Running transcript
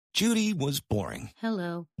Judy was boring.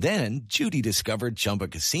 Hello. Then Judy discovered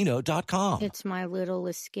ChumbaCasino.com. It's my little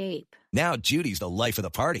escape. Now Judy's the life of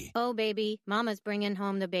the party. Oh, baby, mama's bringing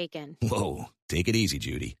home the bacon. Whoa, take it easy,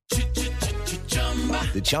 Judy.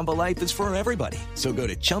 The Chumba life is for everybody. So go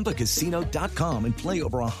to ChumbaCasino.com and play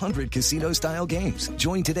over 100 casino-style games.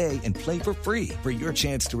 Join today and play for free for your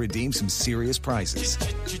chance to redeem some serious prizes.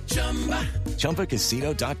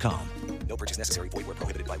 ChumbaCasino.com. No purchase necessary. Void where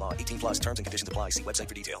prohibited by law. 18 plus terms and conditions apply. See website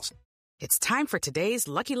for details. It's time for today's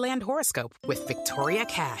Lucky Land horoscope with Victoria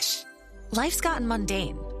Cash. Life's gotten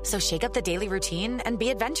mundane, so shake up the daily routine and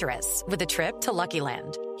be adventurous with a trip to Lucky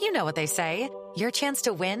Land. You know what they say. Your chance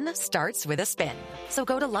to win starts with a spin. So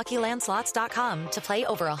go to LuckyLandSlots.com to play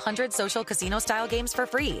over 100 social casino-style games for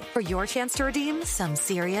free for your chance to redeem some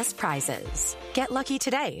serious prizes. Get lucky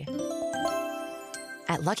today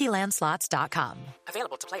at LuckyLandSlots.com.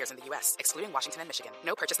 Available to players in the U.S., excluding Washington and Michigan.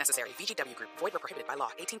 No purchase necessary. VGW Group. Void where prohibited by law.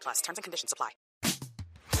 18 plus. Terms and conditions apply.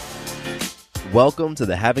 Welcome to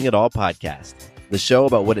the Having It All podcast, the show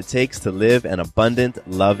about what it takes to live an abundant,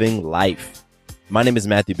 loving life. My name is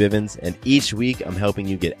Matthew Bivens, and each week I'm helping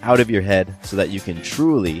you get out of your head so that you can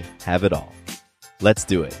truly have it all. Let's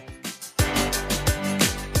do it.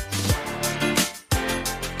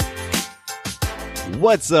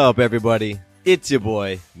 What's up, everybody? It's your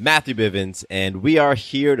boy, Matthew Bivens, and we are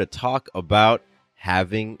here to talk about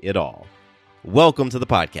having it all. Welcome to the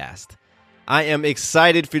podcast. I am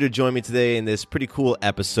excited for you to join me today in this pretty cool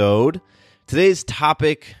episode. Today's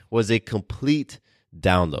topic was a complete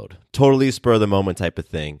download, totally spur of the moment type of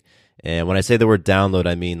thing. And when I say the word download,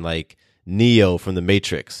 I mean like Neo from the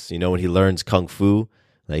Matrix. You know, when he learns Kung Fu,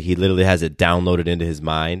 like he literally has it downloaded into his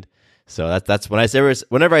mind. So that's when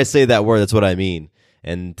whenever I say that word, that's what I mean.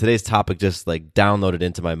 And today's topic just like downloaded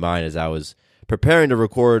into my mind as I was preparing to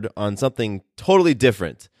record on something totally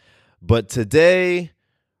different. But today,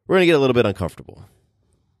 we're going to get a little bit uncomfortable.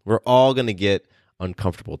 We're all going to get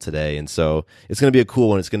uncomfortable today. And so it's going to be a cool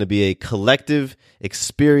one. It's going to be a collective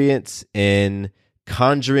experience in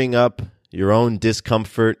conjuring up your own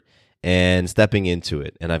discomfort and stepping into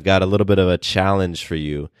it. And I've got a little bit of a challenge for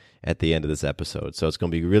you at the end of this episode. So it's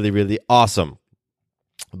going to be really, really awesome.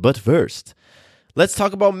 But first, let's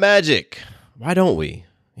talk about magic. Why don't we?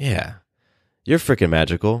 Yeah. You're freaking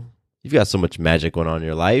magical. You've got so much magic going on in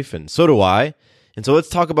your life, and so do I. And so let's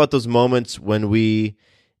talk about those moments when we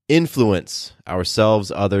influence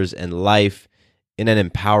ourselves, others, and life in an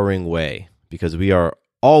empowering way, because we are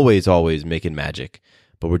always making magic,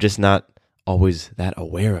 but we're just not always that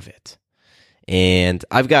aware of it. And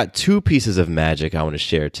I've got two pieces of magic I want to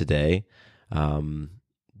share today.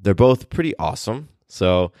 They're both pretty awesome.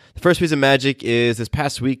 So the first piece of magic is this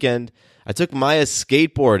past weekend, I took Maya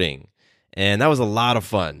skateboarding, and that was a lot of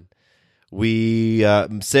fun. We,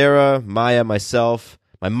 Sarah, Maya, myself,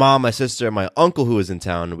 my mom, my sister, and my uncle who was in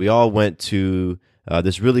town, we all went to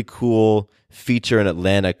this really cool feature in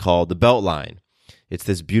Atlanta called the Beltline. It's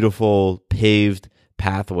this beautiful paved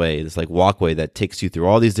pathway, this like walkway that takes you through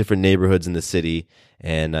all these different neighborhoods in the city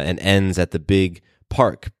and ends at the big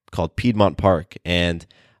park called Piedmont Park. And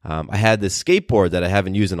I had this skateboard that I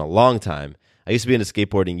haven't used in a long time. I used to be into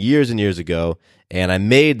skateboarding years and years ago, and I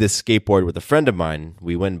made this skateboard with a friend of mine.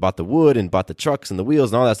 We went and bought the wood and bought the trucks and the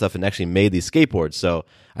wheels and all that stuff and actually made these skateboards. So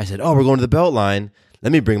I said, we're going to the Beltline.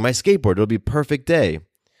 Let me bring my skateboard. It'll be a perfect day. It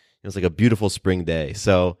was like a beautiful spring day.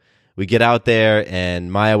 So we get out there,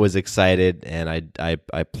 and Maya was excited, and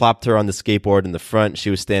I plopped her on the skateboard in the front.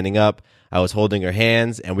 She was standing up. I was holding her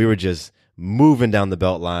hands, and we were just moving down the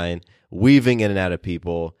Beltline, weaving in and out of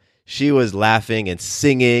people. She was laughing and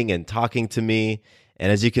singing and talking to me.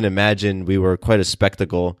 And as you can imagine, we were quite a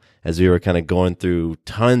spectacle as we were kind of going through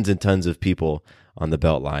tons and tons of people on the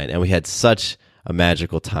Beltline. And we had such a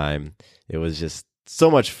magical time. It was just so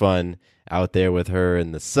much fun out there with her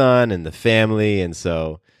and the son and the family. And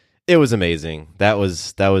so it was amazing. That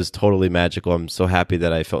was totally magical. I'm so happy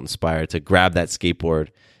that I felt inspired to grab that skateboard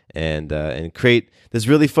and create this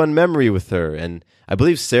really fun memory with her. And I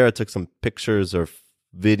believe Sarah took some pictures or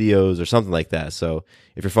videos or something like that. So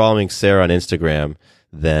if you're following Sarah on Instagram,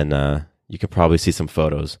 then you can probably see some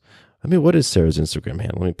photos. I mean, what is Sarah's Instagram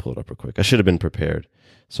handle? Let me pull it up real quick. I should have been prepared,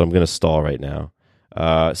 so I'm going to stall right now.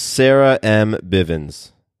 Sarah M.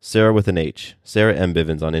 Bivens. Sarah with an H. Sarah M.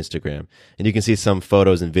 Bivens on Instagram. And you can see some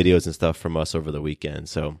photos and videos and stuff from us over the weekend.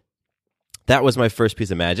 So that was my first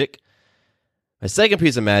piece of magic. My second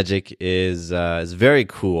piece of magic is very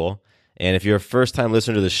cool. And if you're a first-time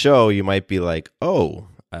listener to the show, you might be like,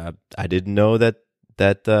 I didn't know that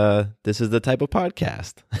this is the type of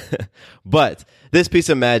podcast. But this piece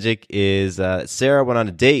of magic is Sarah went on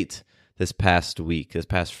a date this past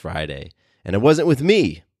Friday. And it wasn't with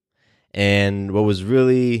me. And what was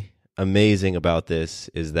really amazing about this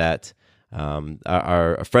is that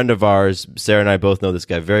a friend of ours, Sarah and I both know this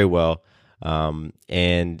guy very well,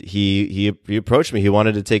 and he approached me. He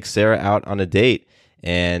wanted to take Sarah out on a date,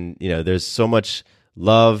 and there's so much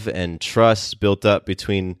love and trust built up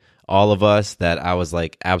between all of us that I was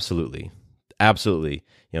like, absolutely,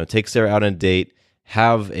 take Sarah out on a date,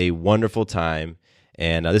 have a wonderful time.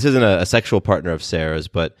 And this isn't a sexual partner of Sarah's,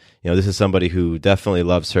 but this is somebody who definitely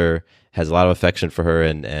loves her, has a lot of affection for her,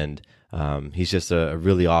 and he's just a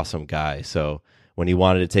really awesome guy. So when he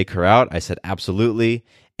wanted to take her out, I said absolutely.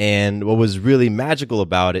 And what was really magical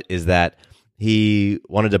about it is that he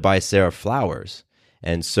wanted to buy Sarah flowers.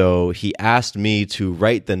 And so he asked me to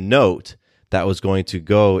write the note that was going to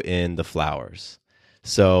go in the flowers.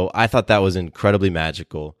 So I thought that was incredibly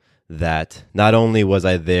magical, that not only was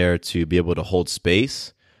I there to be able to hold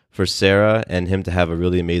space for Sarah and him to have a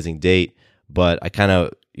really amazing date, but I kind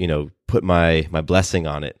of, put my blessing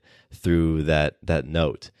on it through that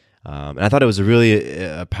note. And I thought it was a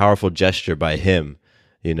really powerful gesture by him,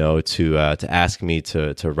 to ask me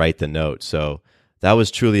to write the note. So that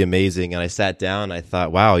was truly amazing. And I sat down and I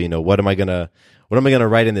thought, wow, what am I gonna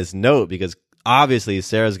write in this note? Because obviously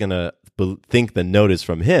Sarah's gonna think the note is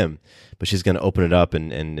from him, but she's gonna open it up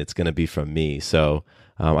and it's gonna be from me. So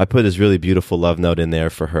I put this really beautiful love note in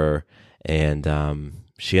there for her, and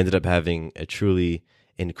she ended up having a truly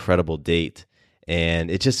incredible date.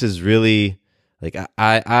 And it just is really like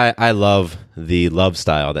I love the love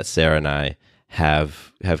style that Sarah and I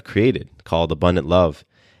have created called Abundant Love.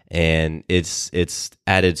 And it's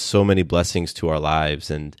added so many blessings to our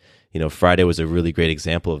lives. And, Friday was a really great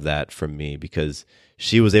example of that for me, because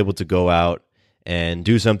she was able to go out and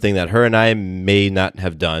do something that her and I may not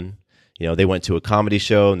have done. They went to a comedy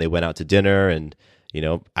show and they went out to dinner, and,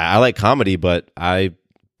 I like comedy, but I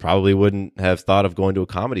probably wouldn't have thought of going to a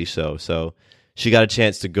comedy show. So she got a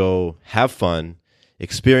chance to go have fun,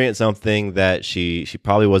 experience something that she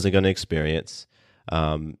probably wasn't going to experience.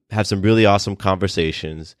 Have some really awesome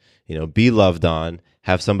conversations, be loved on,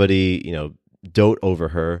 have somebody, dote over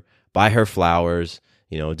her, buy her flowers,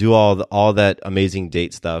 do all that amazing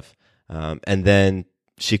date stuff. And then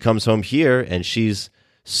she comes home here and she's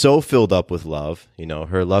so filled up with love,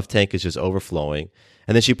 her love tank is just overflowing.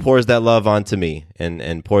 And then she pours that love onto me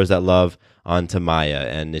and pours that love onto Maya,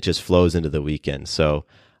 and it just flows into the weekend. So,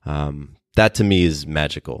 that to me is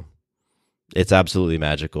magical. It's absolutely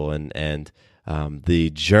magical. And the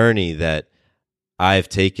journey that I've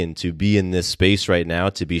taken to be in this space right now,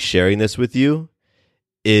 to be sharing this with you,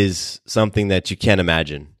 is something that you can't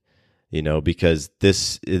imagine, because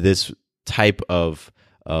this type of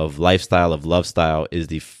lifestyle, of love style, is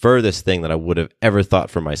the furthest thing that I would have ever thought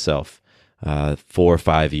for myself 4 or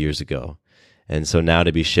 5 years ago. And so now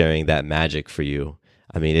to be sharing that magic for you,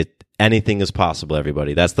 anything is possible,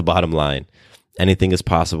 everybody. That's the bottom line. Anything is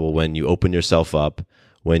possible when you open yourself up,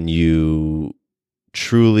 when you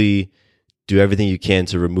truly do everything you can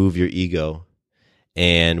to remove your ego,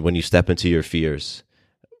 and when you step into your fears.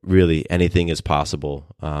 Really, anything is possible.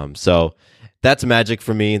 So that's magic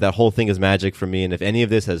for me. That whole thing is magic for me. And if any of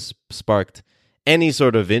this has sparked any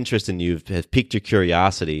sort of interest in you, has piqued your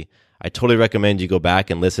curiosity, I totally recommend you go back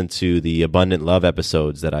and listen to the Abundant Love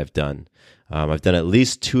episodes that I've done. I've done at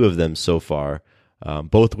least 2 of them so far,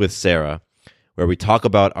 both with Sarah, where we talk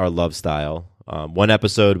about our love style. One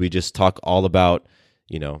episode, we just talk all about,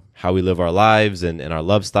 how we live our lives and our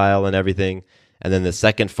love style and everything. And then the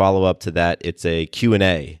second follow-up to that, it's a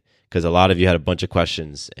Q&A, because a lot of you had a bunch of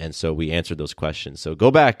questions, and so we answered those questions. So go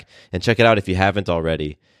back and check it out if you haven't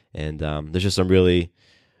already. And there's just some really,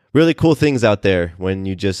 really cool things out there when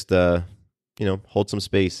you just, hold some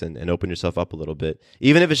space and open yourself up a little bit.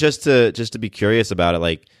 Even if it's just to be curious about it,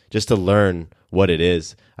 like just to learn what it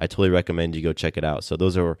is, I totally recommend you go check it out. So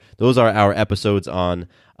those are our episodes on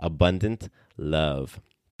Abundant Love.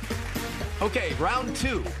 Okay, round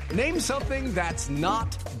 2. Name something that's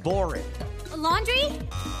not boring. A laundry?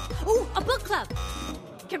 Ooh, a book club.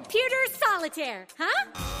 Computer solitaire,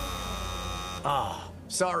 huh? Ah,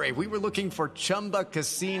 sorry, we were looking for Chumba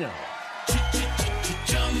Casino.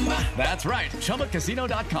 That's right,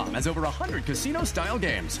 ChumbaCasino.com has over 100 casino-style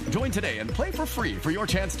games. Join today and play for free for your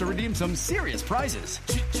chance to redeem some serious prizes.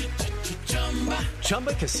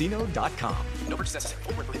 ChumbaCasino.com. No purchase necessary.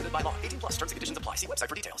 Void where prohibited by law. 18+. Terms and conditions apply. See website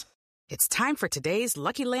for details. It's time for today's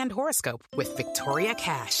Lucky Land horoscope with Victoria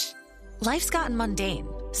Cash. Life's gotten mundane,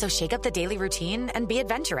 so shake up the daily routine and be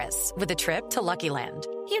adventurous with a trip to Lucky Land.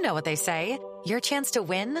 You know what they say. Your chance to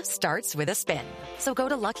win starts with a spin. So go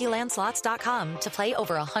to LuckyLandSlots.com to play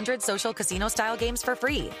over 100 social casino-style games for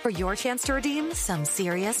free for your chance to redeem some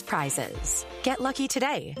serious prizes. Get lucky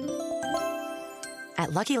today at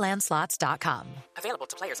LuckyLandSlots.com. Available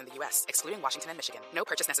to players in the U.S., excluding Washington and Michigan. No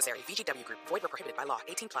purchase necessary. VGW Group. Void where prohibited by law.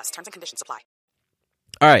 18+. Terms and conditions apply.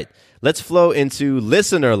 All right, let's flow into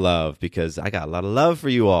listener love because I got a lot of love for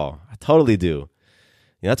you all. I totally do.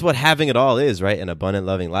 You know, that's what having it all is, right? An abundant,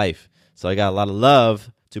 loving life. So I got a lot of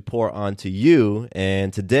love to pour onto you.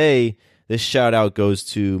 And today, this shout out goes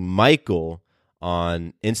to Michael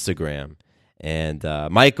on Instagram. And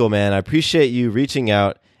Michael, man, I appreciate you reaching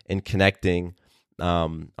out and connecting.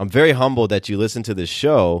 I'm very humbled that you listen to this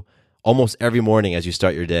show almost every morning as you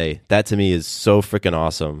start your day. That to me is so freaking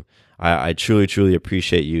awesome. I truly, truly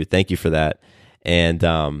appreciate you. Thank you for that. And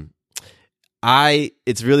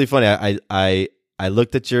it's really funny. I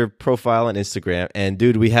looked at your profile on Instagram, and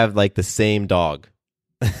dude, we have like the same dog.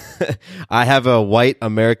 I have a white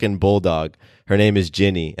American bulldog. Her name is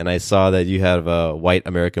Ginny, and I saw that you have a white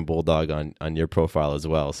American bulldog on your profile as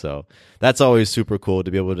well. So that's always super cool to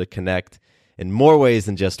be able to connect in more ways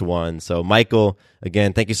than just one. So Michael,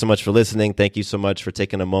 again, thank you so much for listening. Thank you so much for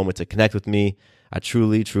taking a moment to connect with me. I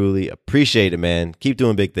truly, truly appreciate it, man. Keep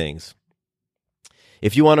doing big things.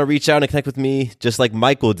 If you want to reach out and connect with me just like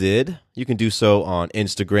Michael did, you can do so on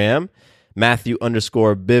Instagram,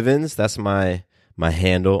 Matthew_Bivens. That's my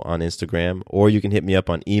handle on Instagram. Or you can hit me up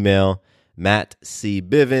on email,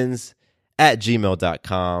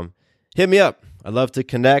 mattcbivens@gmail.com. Hit me up. I'd love to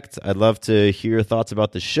connect. I'd love to hear your thoughts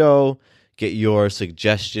about the show, get your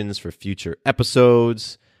suggestions for future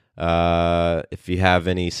episodes. If you have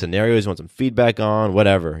any scenarios you want some feedback on,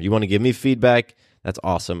 whatever. You want to give me feedback, that's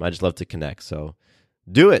awesome. I just love to connect. So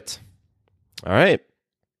do it. All right.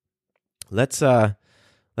 Let's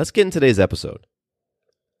get in today's episode.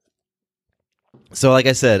 So like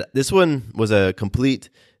I said, this one was a complete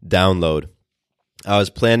download. I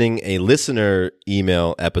was planning a listener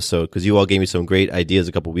email episode because you all gave me some great ideas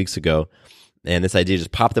a couple weeks ago. And this idea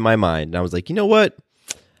just popped in my mind. And I was like, you know what?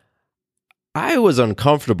 I was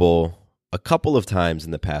uncomfortable a couple of times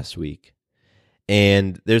in the past week.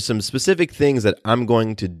 And there's some specific things that I'm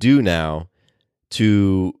going to do now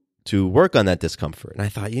to work on that discomfort. And I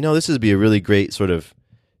thought, this would be a really great sort of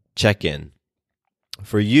check-in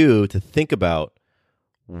for you to think about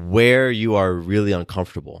where you are really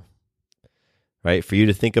uncomfortable, right? For you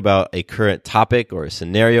to think about a current topic or a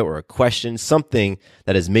scenario or a question, something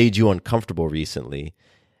that has made you uncomfortable recently,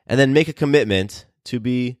 and then make a commitment to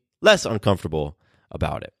be less uncomfortable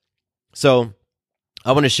about it. So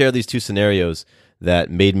I want to share these two scenarios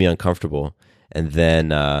that made me uncomfortable, and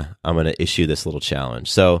then I'm going to issue this little challenge.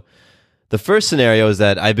 So the first scenario is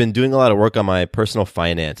that I've been doing a lot of work on my personal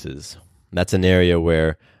finances. That's an area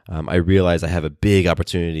where I realize I have a big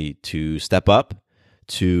opportunity to step up,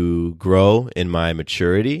 to grow in my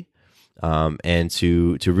maturity, and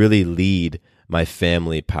to really lead my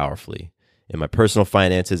family powerfully in my personal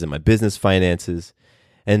finances and my business finances.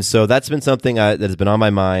 And so that's been something that has been on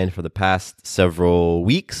my mind for the past several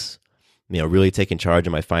weeks, really taking charge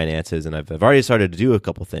of my finances. And I've already started to do a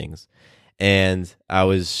couple things. And I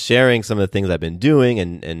was sharing some of the things I've been doing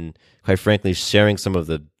and quite frankly, sharing some of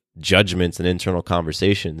the judgments and internal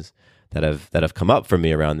conversations that have come up for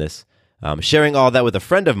me around this. Sharing all that with a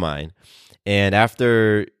friend of mine. And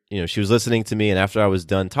after, she was listening to me, and after I was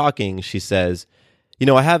done talking, she says,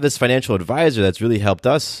 I have this financial advisor that's really helped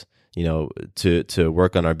us, to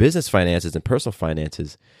work on our business finances and personal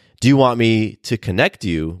finances. Do you want me to connect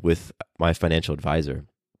you with my financial advisor?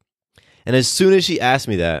 And as soon as she asked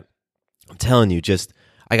me that, I'm telling you,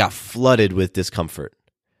 I got flooded with discomfort.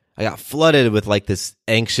 I got flooded with like this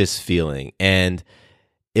anxious feeling. And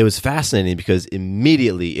it was fascinating because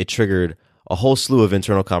immediately it triggered a whole slew of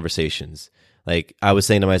internal conversations. Like I was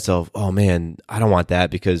saying to myself, oh man, I don't want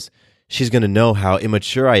that because she's going to know how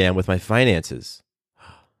immature I am with my finances.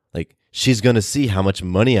 Like she's going to see how much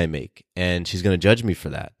money I make and she's going to judge me for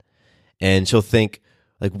that. And she'll think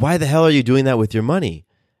like, why the hell are you doing that with your money?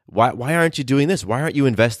 Why aren't you doing this? Why aren't you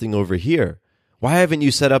investing over here? Why haven't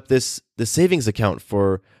you set up the savings account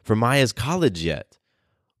for Maya's college yet?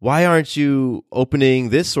 Why aren't you opening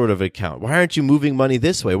this sort of account? Why aren't you moving money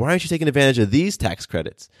this way? Why aren't you taking advantage of these tax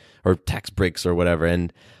credits or tax breaks or whatever?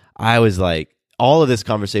 And I was like, all of this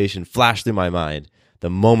conversation flashed through my mind the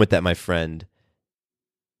moment that my friend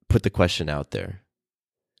put the question out there,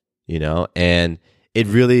 and it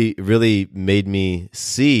really, really made me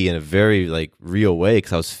see in a very like real way,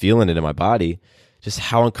 because I was feeling it in my body, just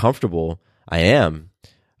how uncomfortable I am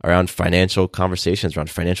around financial conversations, around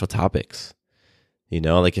financial topics.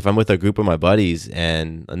 Like if I'm with a group of my buddies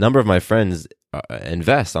and a number of my friends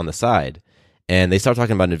invest on the side and they start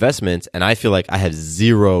talking about investments and I feel like I have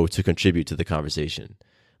zero to contribute to the conversation,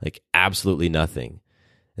 like absolutely nothing.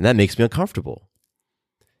 And that makes me uncomfortable.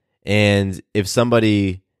 And if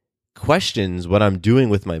somebody questions what I'm doing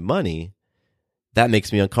with my money, that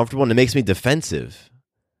makes me uncomfortable and it makes me defensive.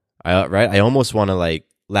 I almost want to like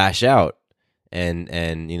lash out and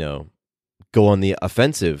go on the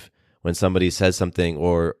offensive when somebody says something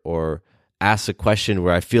or asks a question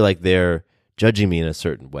where I feel like they're judging me in a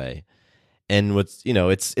certain way. And it's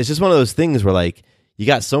just one of those things where like you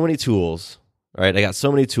got so many tools, right? I got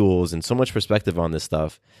so many tools and so much perspective on this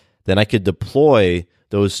stuff. Then I could deploy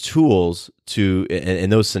those tools to in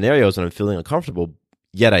those scenarios when I'm feeling uncomfortable,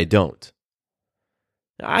 yet I don't.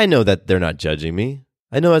 I know that they're not judging me.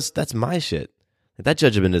 I know that's my shit. That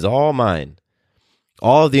judgment is all mine.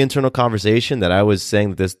 All of the internal conversation that I was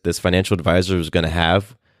saying that this financial advisor was going to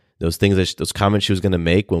have, those things, those comments she was going to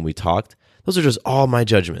make when we talked, those are just all my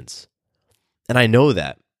judgments. And I know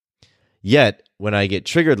that. Yet, when I get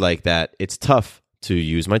triggered like that, it's tough to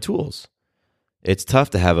use my tools. It's tough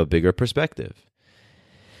to have a bigger perspective.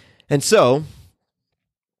 And so,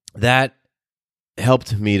 that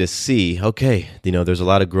helped me to see, okay, there's a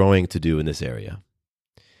lot of growing to do in this area.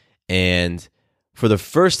 And for the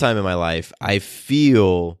first time in my life, I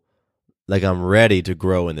feel like I'm ready to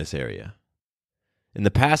grow in this area. In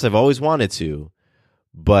the past, I've always wanted to,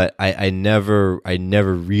 but I never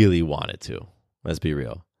really wanted to. Let's be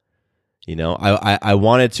real. I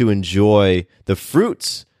wanted to enjoy the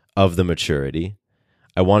fruits of the maturity.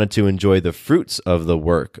 I wanted to enjoy the fruits of the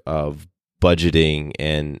work of budgeting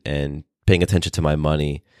and paying attention to my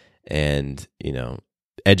money and,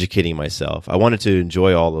 educating myself. I wanted to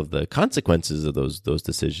enjoy all of the consequences of those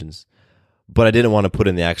decisions, but I didn't want to put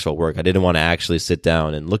in the actual work. I didn't want to actually sit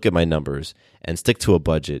down and look at my numbers and stick to a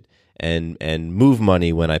budget and move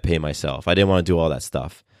money when I pay myself. I didn't want to do all that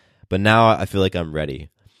stuff. But now I feel like I'm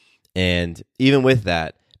ready. And even with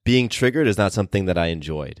that, being triggered is not something that I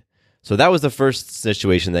enjoyed. So that was the first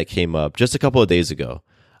situation that came up just a couple of days ago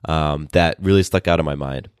that really stuck out in my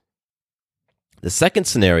mind. The second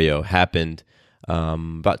scenario happened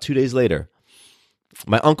about 2 days later.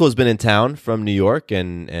 My uncle has been in town from New York,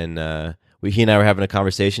 and he and I were having a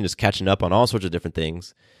conversation, just catching up on all sorts of different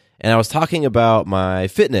things. And I was talking about my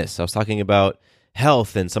fitness. I was talking about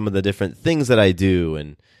health and some of the different things that I do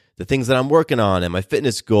and the things that I'm working on and my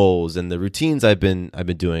fitness goals and the routines I've been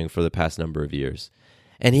doing for the past number of years.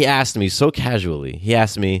 And he asked me so casually,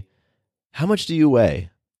 how much do you weigh?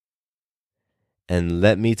 And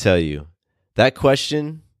let me tell you, that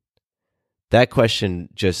question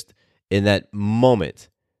just in that moment,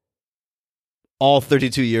 all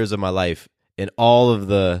 32 years of my life, in all of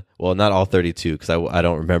not all 32, because I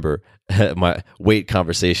don't remember my weight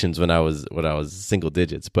conversations when I was single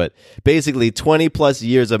digits, but basically 20 plus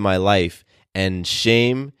years of my life, and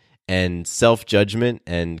shame and self-judgment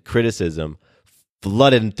and criticism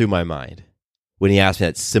flooded through my mind when he asked me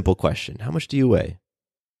that simple question, how much do you weigh?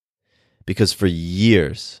 Because for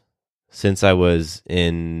years, since I was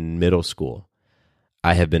in middle school,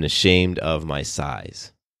 I have been ashamed of my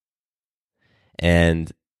size.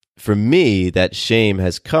 And for me, that shame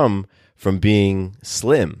has come from being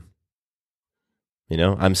slim.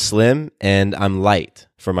 I'm slim and I'm light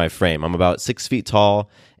for my frame. I'm about 6 feet tall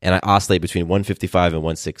and I oscillate between 155 and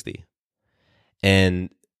 160. And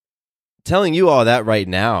telling you all that right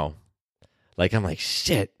now, I'm like,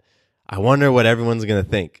 shit, I wonder what everyone's going to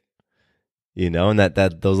think. And that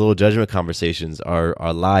those little judgment conversations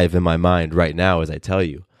are live in my mind right now as I tell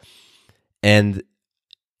you. And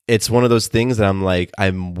it's one of those things that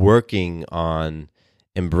I'm working on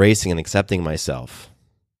embracing and accepting myself.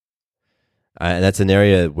 And that's an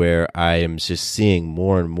area where I am just seeing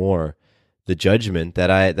more and more the judgment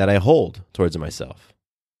that I hold towards myself.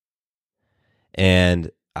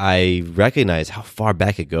 And I recognize how far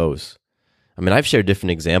back it goes. I mean, I've shared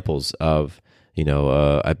different examples of,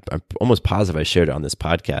 I'm almost positive I shared it on this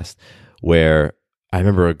podcast, where I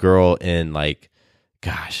remember a girl in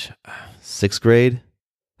sixth grade.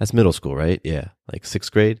 That's middle school, right? Yeah,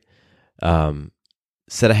 sixth grade.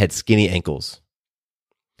 Said I had skinny ankles.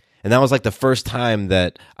 And that was the first time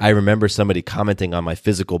that I remember somebody commenting on my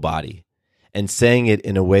physical body and saying it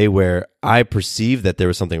in a way where I perceived that there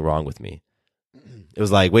was something wrong with me. It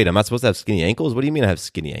was wait, I'm not supposed to have skinny ankles? What do you mean I have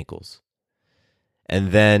skinny ankles?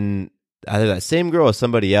 And then either that same girl or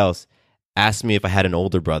somebody else asked me if I had an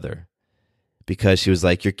older brother, because she was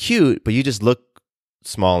like, you're cute, but you just look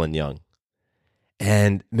small and young.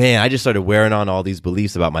 And man, I just started wearing on all these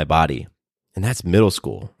beliefs about my body. And that's middle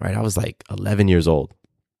school, right? I was 11 years old.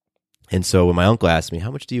 And so when my uncle asked me,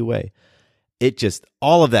 how much do you weigh? It just,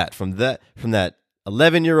 all of that, from that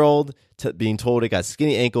 11-year-old to being told I got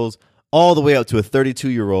skinny ankles, all the way up to a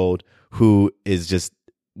 32-year-old who is just,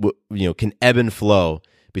 can ebb and flow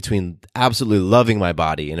between absolutely loving my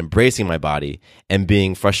body and embracing my body and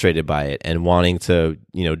being frustrated by it and wanting to,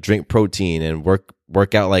 drink protein and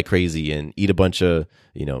work out like crazy and eat a bunch of,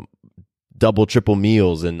 double, triple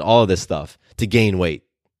meals and all of this stuff to gain weight.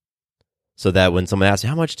 So that when someone asks me,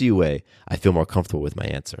 how much do you weigh? I feel more comfortable with my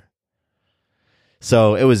answer.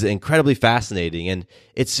 So it was incredibly fascinating. And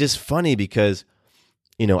it's just funny because,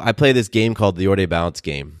 I play this game called the Your Day Balance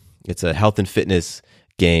game. It's a health and fitness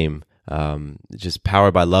game, just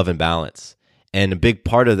powered by love and balance. And a big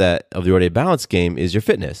part of the Your Day Balance game is your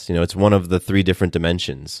fitness. It's one of the 3 different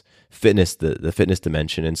dimensions, fitness, the fitness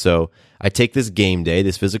dimension. And so I take this game day,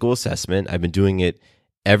 this physical assessment. I've been doing it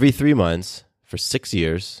every 3 months for 6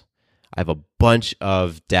 years. I have a bunch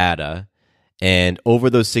of data. And over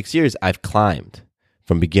those 6 years, I've climbed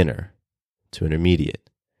from beginner to intermediate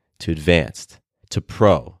to advanced to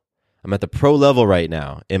pro. I'm at the pro level right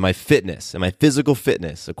now in my fitness, in my physical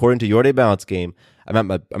fitness. According to Your Day Balance game,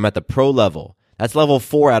 I'm at the pro level. That's level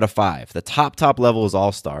 4 out of 5. The top level is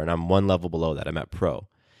all-star, and I'm 1 level below that. I'm at pro.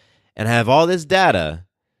 And I have all this data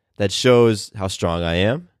that shows how strong I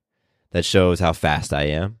am, that shows how fast I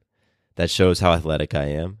am, that shows how athletic I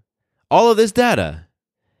am. All of this data.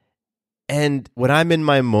 And when I'm in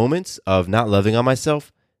my moments of not loving on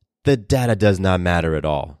myself, the data does not matter at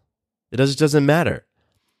all. It just doesn't matter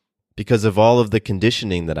because of all of the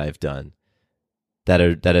conditioning that I've done that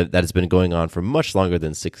has been going on for much longer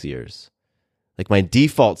than 6 years. Like my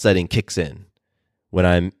default setting kicks in when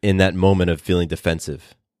I'm in that moment of feeling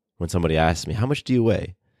defensive. When somebody asks me, how much do you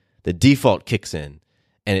weigh? The default kicks in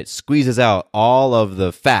and it squeezes out all of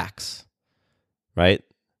the facts, right?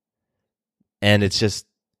 And it's just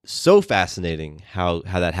so fascinating how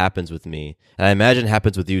that happens with me. And I imagine it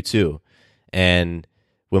happens with you too. And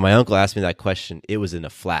when my uncle asked me that question, it was in a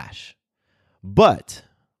flash. But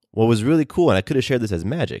what was really cool, and I could have shared this as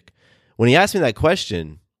magic, when he asked me that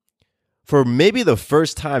question, for maybe the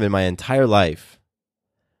first time in my entire life,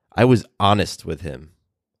 I was honest with him.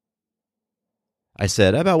 I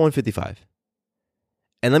said, about 155.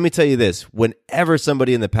 And let me tell you this, whenever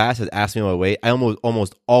somebody in the past has asked me my weight, I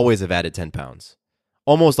almost always have added 10 pounds.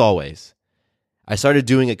 Almost always. I started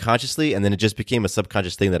doing it consciously, and then it just became a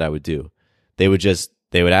subconscious thing that I would do. They would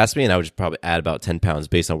ask me, and I would just probably add about 10 pounds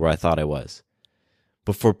based on where I thought I was.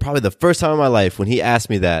 But for probably the first time in my life, when he asked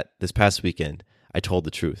me that this past weekend, I told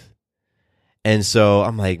the truth. And so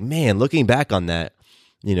I'm like, man, looking back on that,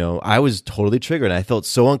 I was totally triggered. And I felt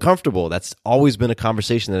so uncomfortable. That's always been a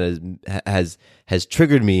conversation that has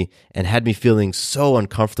triggered me and had me feeling so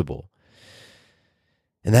uncomfortable.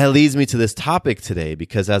 And that leads me to this topic today,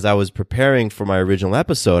 because as I was preparing for my original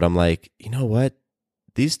episode, I'm like, you know what?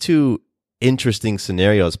 These 2 interesting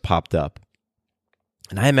scenarios popped up.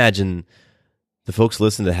 And I imagine the folks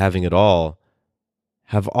listening to Having It All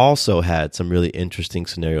have also had some really interesting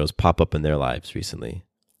scenarios pop up in their lives recently.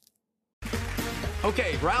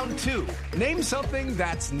 Okay, round 2. Name something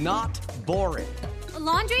that's not boring. A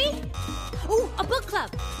laundry? Ooh, a book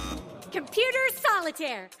club. Computer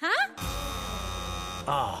solitaire, huh?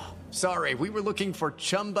 Ah, sorry, we were looking for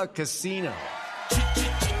Chumba Casino.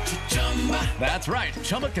 That's right,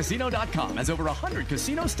 ChumbaCasino.com has over 100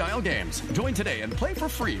 casino-style games. Join today and play for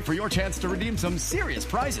free for your chance to redeem some serious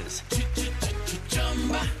prizes.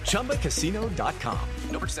 ChumbaCasino.com.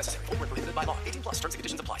 No purchase necessary. Void where prohibited by law. 18+. Terms and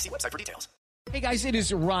conditions apply. See website for details. Hey guys, it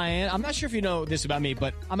is Ryan. I'm not sure if you know this about me,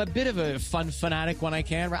 but I'm a bit of a fun fanatic when I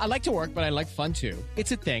can. I like to work, but I like fun too.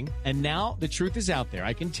 It's a thing. And now the truth is out there.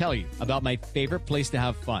 I can tell you about my favorite place to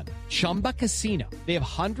have fun. Chumba Casino. They have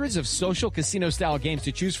hundreds of social casino style games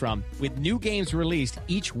to choose from with new games released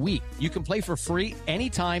each week. You can play for free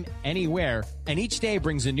anytime, anywhere. And each day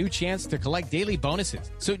brings a new chance to collect daily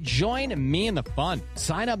bonuses. So join me in the fun.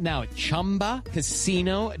 Sign up now at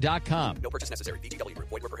ChumbaCasino.com. No purchase necessary. VGW Group.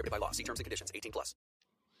 Void where prohibited by law. See terms and conditions. 18+.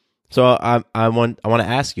 So I want to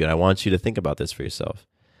ask you, and I want you to think about this for yourself.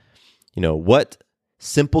 What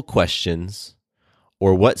simple questions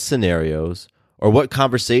or what scenarios or what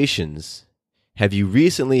conversations have you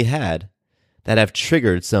recently had that have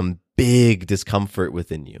triggered some big discomfort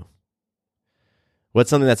within you? What's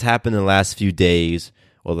something that's happened in the last few days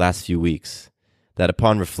or last few weeks that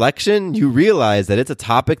upon reflection, you realize that it's a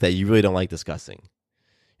topic that you really don't like discussing?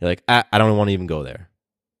 You're like, I don't want to even go there.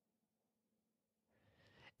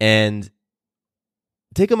 And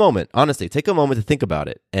take a moment, honestly, take a moment to think about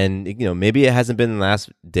it. And, maybe it hasn't been in the last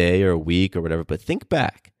day or a week or whatever, but think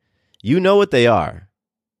back. You know what they are.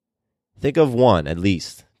 Think of 1, at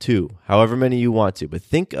least 2, however many you want to, but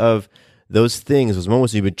think of those things, those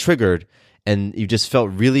moments you've been triggered and you just felt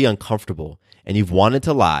really uncomfortable and you've wanted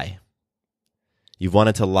to lie. You've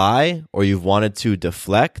wanted to lie, or you've wanted to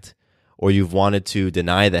deflect, or you've wanted to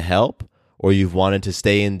deny the help, or you've wanted to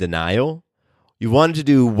stay in denial. You wanted to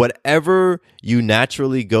do whatever you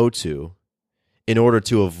naturally go to in order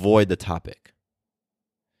to avoid the topic.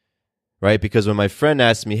 Right? Because when my friend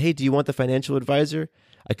asked me, "Hey, do you want the financial advisor?"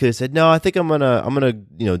 I could have said, "No, I think I'm gonna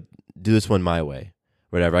do this one my way."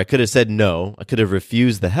 Whatever. I could have said no. I could have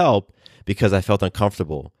refused the help because I felt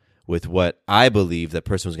uncomfortable with what I believed that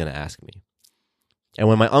person was going to ask me. And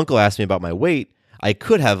when my uncle asked me about my weight, I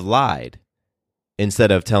could have lied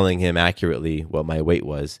instead of telling him accurately what my weight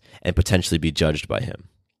was and potentially be judged by him.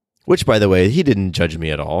 Which, by the way, he didn't judge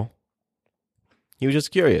me at all. He was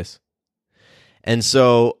just curious. And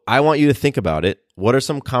so I want you to think about it. What are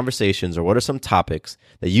some conversations or what are some topics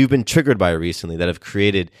that you've been triggered by recently that have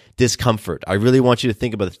created discomfort? I really want you to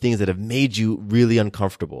think about the things that have made you really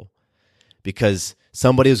uncomfortable because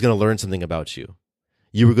somebody was going to learn something about you.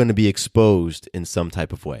 You were going to be exposed in some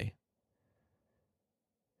type of way.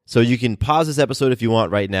 So you can pause this episode if you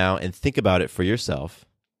want right now and think about it for yourself.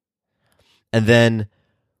 And then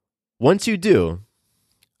once you do,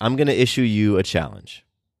 I'm going to issue you a challenge.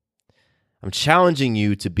 I'm challenging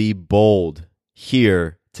you to be bold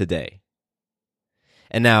here today.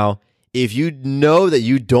 And now, if you know that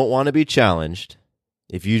you don't want to be challenged,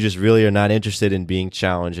 if you just really are not interested in being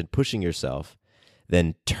challenged and pushing yourself,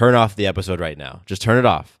 then turn off the episode right now. Just turn it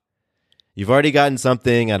off. You've already gotten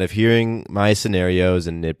something out of hearing my scenarios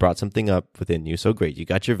and it brought something up within you. So great, you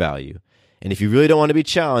got your value. And if you really don't want to be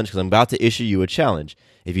challenged, because I'm about to issue you a challenge,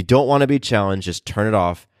 if you don't want to be challenged, just turn it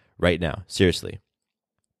off right now. Seriously.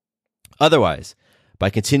 Otherwise, by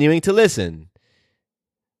continuing to listen,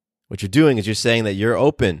 what you're doing is you're saying that you're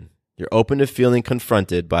open. You're open to feeling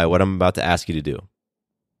confronted by what I'm about to ask you to do.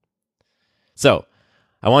 So,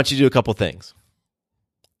 I want you to do a couple things.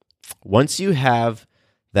 Once you have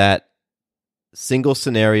that single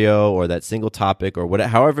scenario or that single topic or whatever,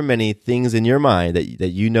 however many things in your mind that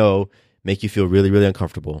you know make you feel really, really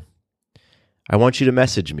uncomfortable, I want you to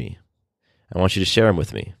message me. I want you to share them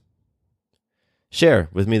with me. Share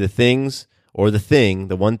with me the things or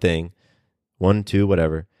the one thing, 1, 2,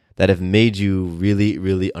 whatever, that have made you really,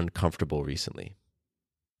 really uncomfortable recently.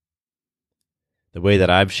 The way that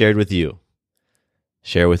I've shared with you,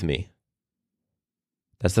 share with me.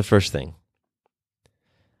 That's the first thing.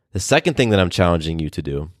 The second thing that I'm challenging you to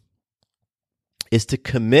do is to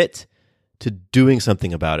commit to doing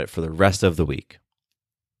something about it for the rest of the week.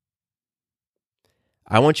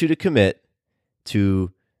 I want you to commit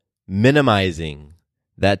to minimizing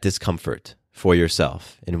that discomfort for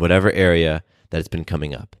yourself in whatever area that it's been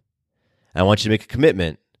coming up. I want you to make a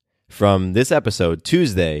commitment from this episode,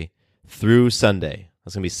 Tuesday through Sunday.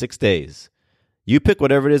 That's going to be 6 days. You pick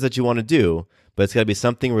whatever it is that you want to do, but it's got to be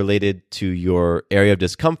something related to your area of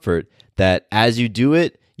discomfort that as you do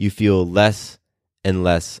it, you feel less and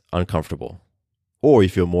less uncomfortable, or you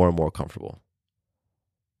feel more and more comfortable.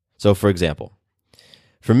 So, for example,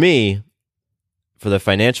 for me, for the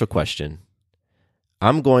financial question,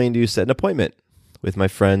 I'm going to set an appointment with my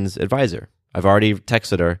friend's advisor. I've already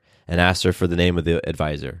texted her and asked her for the name of the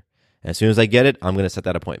advisor. And as soon as I get it, I'm going to set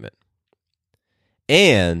that appointment.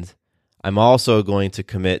 And I'm also going to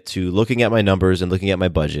commit to looking at my numbers and looking at my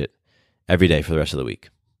budget every day for the rest of the week.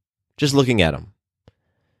 Just looking at them.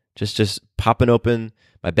 Just popping open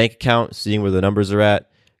my bank account, seeing where the numbers are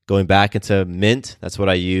at, going back into Mint. That's what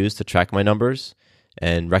I use to track my numbers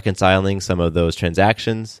and reconciling some of those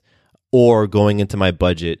transactions, or going into my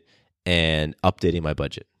budget and updating my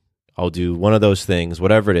budget. I'll do one of those things,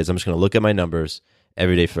 whatever it is. I'm just going to look at my numbers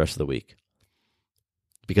every day for the rest of the week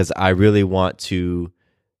because I really want to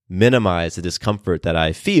minimize the discomfort that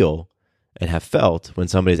I feel and have felt when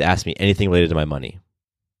somebody's asked me anything related to my money.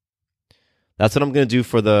 That's what I'm going to do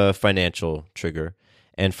for the financial trigger.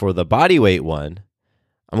 And for the body weight one,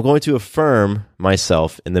 I'm going to affirm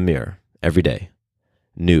myself in the mirror every day,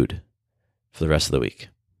 nude, for the rest of the week.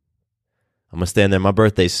 I'm going to stand there in my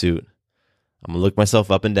birthday suit. I'm going to look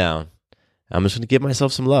myself up and down. I'm just going to give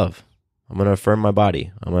myself some love. I'm going to affirm my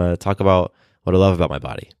body. I'm going to talk about what I love about my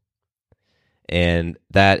body. And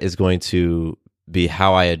that is going to be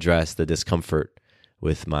how I address the discomfort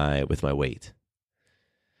with my weight.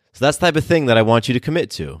 So that's the type of thing that I want you to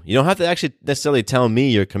commit to. You don't have to actually necessarily tell me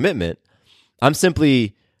your commitment. I'm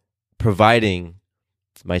simply providing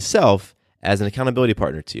myself as an accountability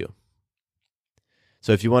partner to you.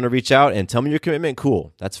 So if you want to reach out and tell me your commitment,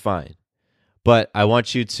 cool, that's fine. But I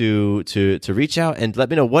want you to reach out and let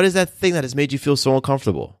me know, what is that thing that has made you feel so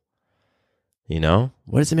uncomfortable? You know,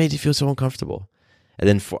 what has it made you feel so uncomfortable? And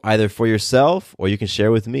then either for yourself or you can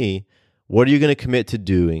share with me, what are you going to commit to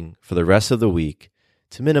doing for the rest of the week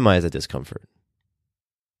to minimize that discomfort?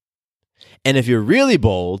 And if you're really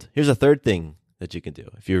bold, here's a third thing that you can do.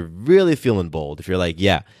 If you're really feeling bold, if you're like,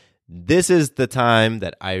 yeah, this is the time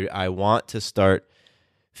that I want to start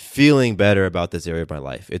feeling better about this area of my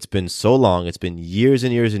life. It's been so long. It's been years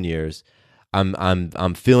and years and years.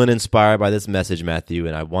 I'm feeling inspired by this message, Matthew,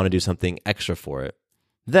 and I want to do something extra for it.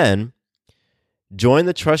 Then join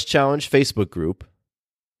the Trust Challenge Facebook group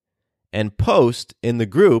and post in the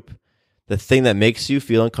group the thing that makes you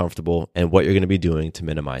feel uncomfortable and what you're going to be doing to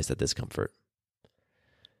minimize that discomfort.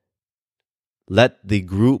 Let the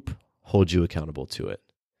group hold you accountable to it.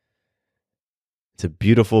 It's a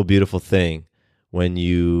beautiful, beautiful thing when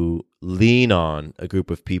you lean on a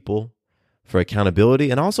group of people for accountability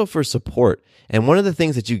and also for support. And one of the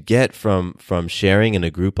things that you get from sharing in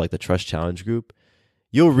a group like the Trust Challenge group,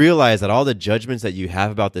 you'll realize that all the judgments that you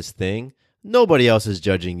have about this thing, nobody else is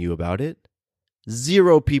judging you about it.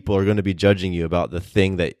 0 people are going to be judging you about the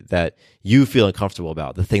thing that you feel uncomfortable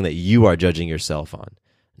about, the thing that you are judging yourself on.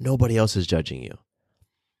 Nobody else is judging you.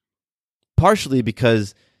 Partially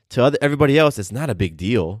because to everybody else, it's not a big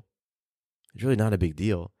deal. It's really not a big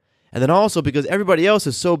deal. And then also because everybody else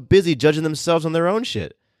is so busy judging themselves on their own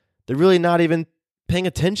shit. They're really not even paying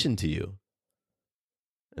attention to you.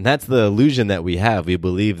 And that's the illusion that we have. We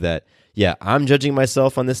believe that, yeah, I'm judging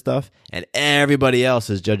myself on this stuff and everybody else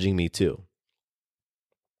is judging me too.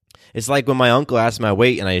 It's like when my uncle asked my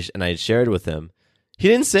weight and I shared with him. He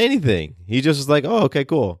didn't say anything. He just was like, oh, okay,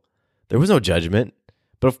 cool. There was no judgment.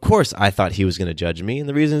 But of course I thought he was going to judge me. And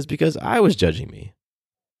the reason is because I was judging me.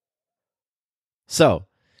 So,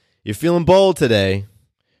 you're feeling bold today,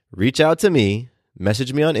 reach out to me,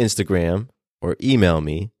 message me on Instagram, or email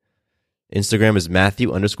me. Instagram is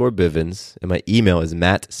Matthew_Bivens, and my email is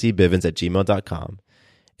mattcbivens@gmail.com.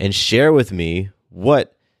 And share with me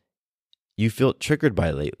what you felt triggered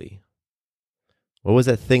by lately. What was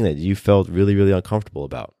that thing that you felt really, really uncomfortable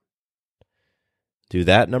about? Do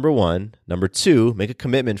that, number 1. Number 2, make a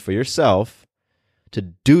commitment for yourself to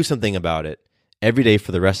do something about it every day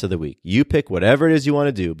for the rest of the week. You pick whatever it is you want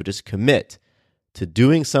to do, but just commit to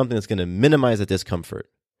doing something that's going to minimize the discomfort.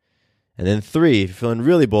 And then 3, if you're feeling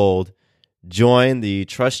really bold, join the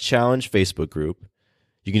Trust Challenge Facebook group.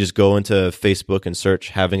 You can just go into Facebook and search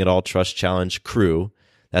Having It All Trust Challenge Crew.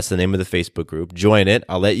 That's the name of the Facebook group. Join it.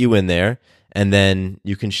 I'll let you in there. And then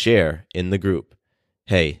you can share in the group,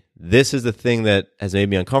 hey, this is the thing that has made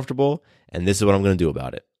me uncomfortable, and this is what I'm going to do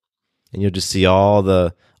about it. And you'll just see all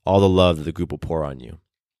the love that the group will pour on you.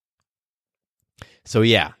 So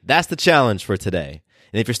yeah, that's the challenge for today.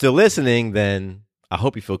 And if you're still listening, then I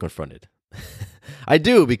hope you feel confronted. I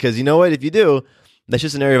do, because you know what? If you do, that's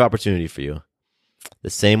just an area of opportunity for you. The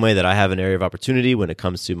same way that I have an area of opportunity when it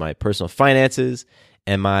comes to my personal finances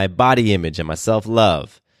and my body image and my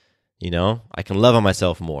self-love. You know, I can love on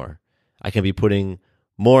myself more. I can be putting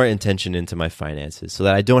more intention into my finances so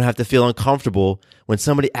that I don't have to feel uncomfortable when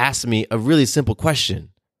somebody asks me a really simple question.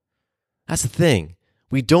 That's the thing.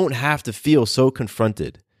 We don't have to feel so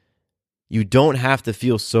confronted. You don't have to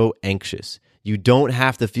feel so anxious. You don't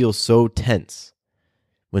have to feel so tense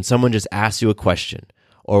when someone just asks you a question,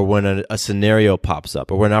 or when a scenario pops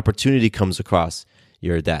up, or when an opportunity comes across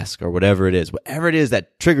your desk, or whatever it is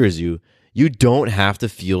that triggers you. You don't have to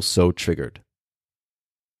feel so triggered.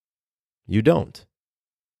 You don't.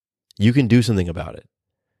 You can do something about it.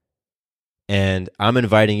 And I'm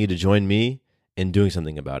inviting you to join me in doing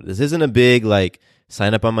something about it. This isn't a big,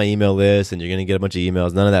 sign up on my email list and you're going to get a bunch of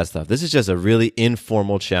emails. None of that stuff. This is just a really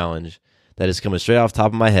informal challenge that is coming straight off the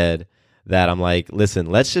top of my head that I'm like, listen,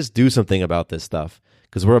 let's just do something about this stuff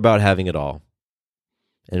because we're about having it all.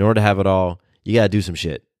 And in order to have it all, you got to do some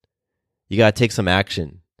shit. You got to take some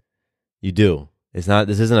action. You do. This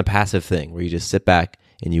isn't a passive thing where you just sit back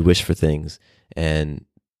and you wish for things and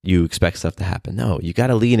you expect stuff to happen. No, you got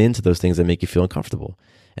to lean into those things that make you feel uncomfortable.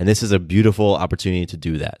 And this is a beautiful opportunity to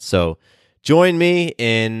do that. So join me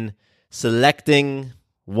in selecting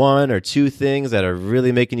 1 or 2 things that are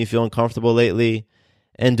really making you feel uncomfortable lately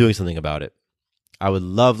and doing something about it. I would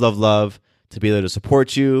love, love, love to be able to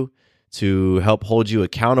support you, to help hold you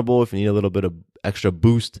accountable if you need a little bit of extra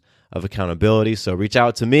boost of accountability. So reach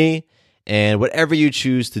out to me. And whatever you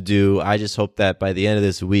choose to do, I just hope that by the end of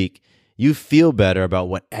this week, you feel better about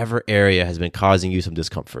whatever area has been causing you some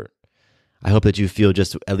discomfort. I hope that you feel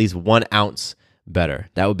just at least 1 ounce better.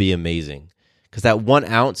 That would be amazing. Because that 1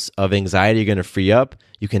 ounce of anxiety you're going to free up,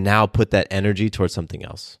 you can now put that energy towards something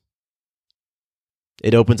else.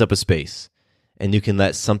 It opens up a space, and you can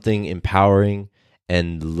let something empowering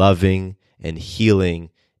and loving and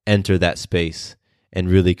healing enter that space and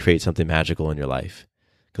really create something magical in your life.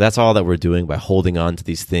 Because that's all that we're doing by holding on to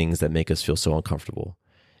these things that make us feel so uncomfortable.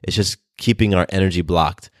 It's just keeping our energy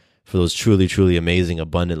blocked for those truly, truly amazing,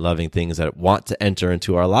 abundant, loving things that want to enter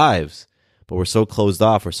into our lives. But we're so closed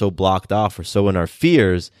off, we're so blocked off, we're so in our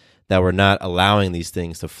fears that we're not allowing these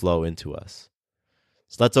things to flow into us.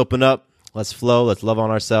 So let's open up, let's flow, let's love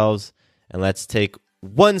on ourselves, and let's take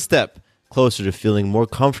one step closer to feeling more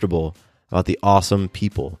comfortable about the awesome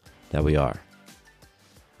people that we are.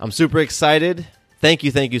 I'm super excited. Thank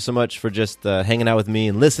you so much for just hanging out with me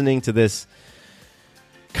and listening to this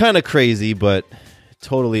kind of crazy but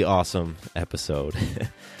totally awesome episode.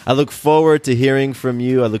 I look forward to hearing from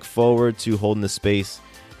you. I look forward to holding the space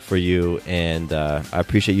for you, and I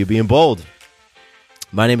appreciate you being bold.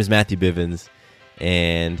 My name is Matthew Bivens,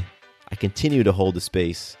 and I continue to hold the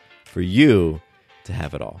space for you to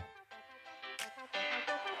have it all.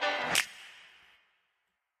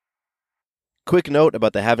 Quick note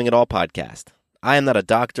about the Having It All podcast. I am not a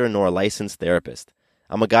doctor nor a licensed therapist.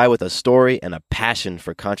 I'm a guy with a story and a passion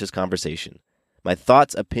for conscious conversation. My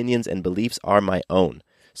thoughts, opinions, and beliefs are my own.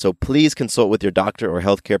 So please consult with your doctor or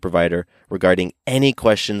healthcare provider regarding any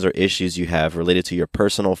questions or issues you have related to your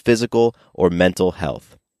personal, physical, or mental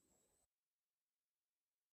health.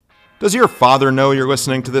 Does your father know you're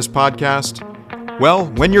listening to this podcast? Well,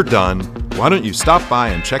 when you're done, why don't you stop by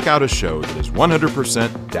and check out a show that is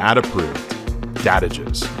 100% dad-approved,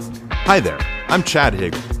 Dadages. Hi there, I'm Chad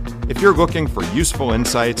Higley. If you're looking for useful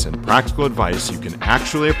insights and practical advice you can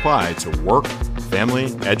actually apply to work, family,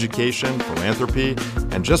 education, philanthropy,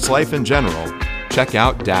 and just life in general, check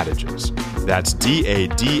out Dadages. That's Dadages,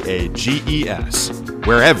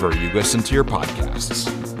 wherever you listen to your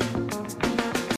podcasts.